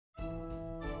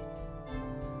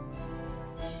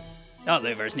The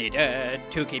liver's needed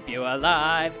to keep you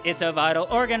alive. It's a vital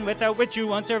organ without which you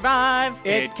won't survive.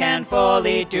 It can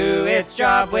fully do its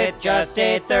job with just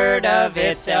 1/3 of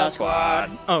its cell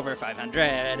squad. Over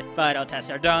 500 vital tests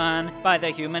are done by the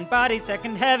human body's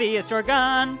second heaviest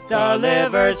organ. The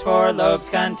liver's 4 lobes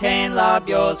contain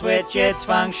lobules which its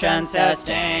function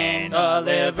sustain. The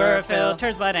liver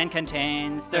filters blood and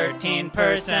contains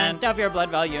 13% of your blood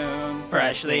volume.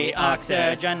 Freshly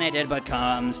oxygenated blood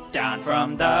comes down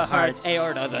from the heart's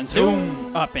aorta, then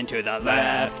zoom up into the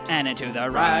left and into the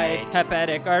right.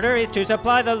 Hepatic arteries to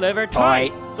supply the liver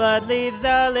tight. Blood leaves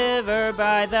the liver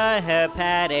by the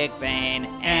hepatic vein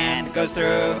and goes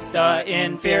through the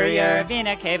inferior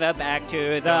vena cava back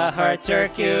to the heart.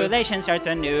 Circulation starts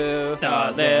anew.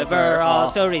 The liver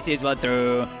also receives blood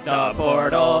through the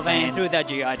portal vein through the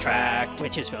GI tract,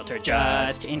 which is filtered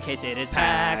just in case it is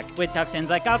packed with toxins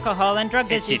like alcohol and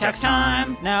drugs. It's detox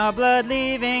time. Now blood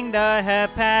leaving the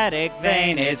hepatic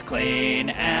vein is clean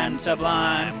and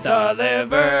sublime. The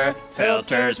liver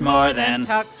filters more than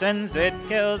toxins. It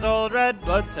kills old red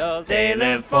blood cells. They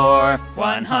live for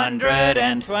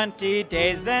 120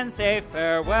 days, then say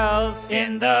farewells.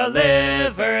 In the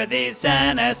liver, these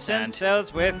senescent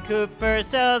cells with Kupffer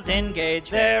cells engage.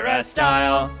 They're a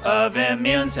style of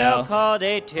immune cell called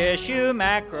a tissue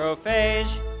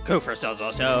macrophage. Kupffer cells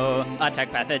also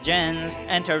attack pathogens.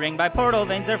 Entering by portal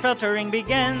veins, their filtering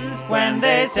begins. When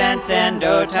they sense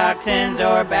endotoxins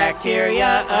or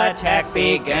bacteria, attack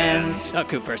begins. The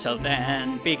Kupffer cells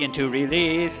then begin to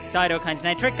release cytokines,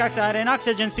 nitric oxide, and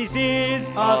oxygen species.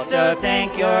 Also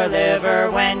thank your liver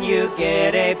when you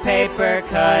get a paper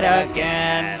cut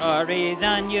again. A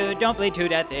reason you don't bleed to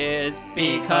death is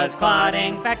because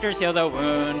clotting factors heal the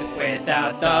wound.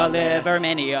 Without the liver,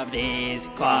 many of these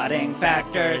clotting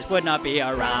factors would not be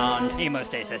around.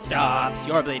 Hemostasis stops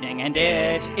your bleeding and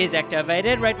it is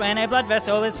activated right when a blood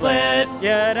vessel is split.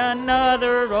 Yet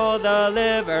another role the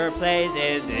liver plays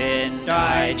is in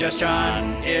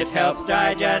digestion. It helps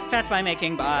digest fats by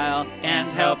making bile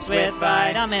and helps with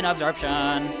vitamin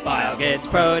absorption. Bile gets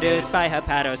produced by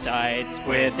hepatocytes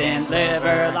within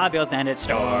liver lobules, then it's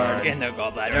stored in the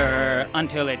gallbladder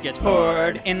until it gets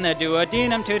poured in the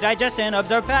duodenum to digest and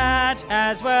absorb fat,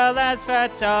 as well as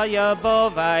fat-soluble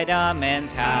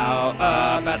vitamins. How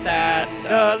about that?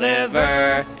 The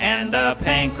liver and the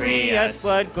pancreas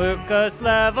blood glucose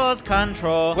levels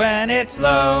control. When it's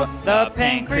low, the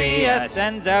pancreas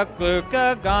sends out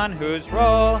glucagon, whose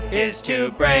role is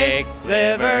to break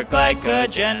liver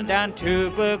glycogen down to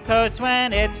glucose.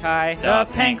 When it's high, the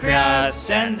pancreas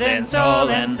sends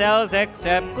insulin. Cells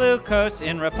accept glucose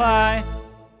in reply.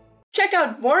 Check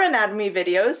out more anatomy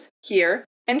videos here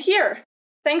and here.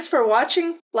 Thanks for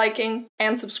watching, liking,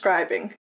 and subscribing.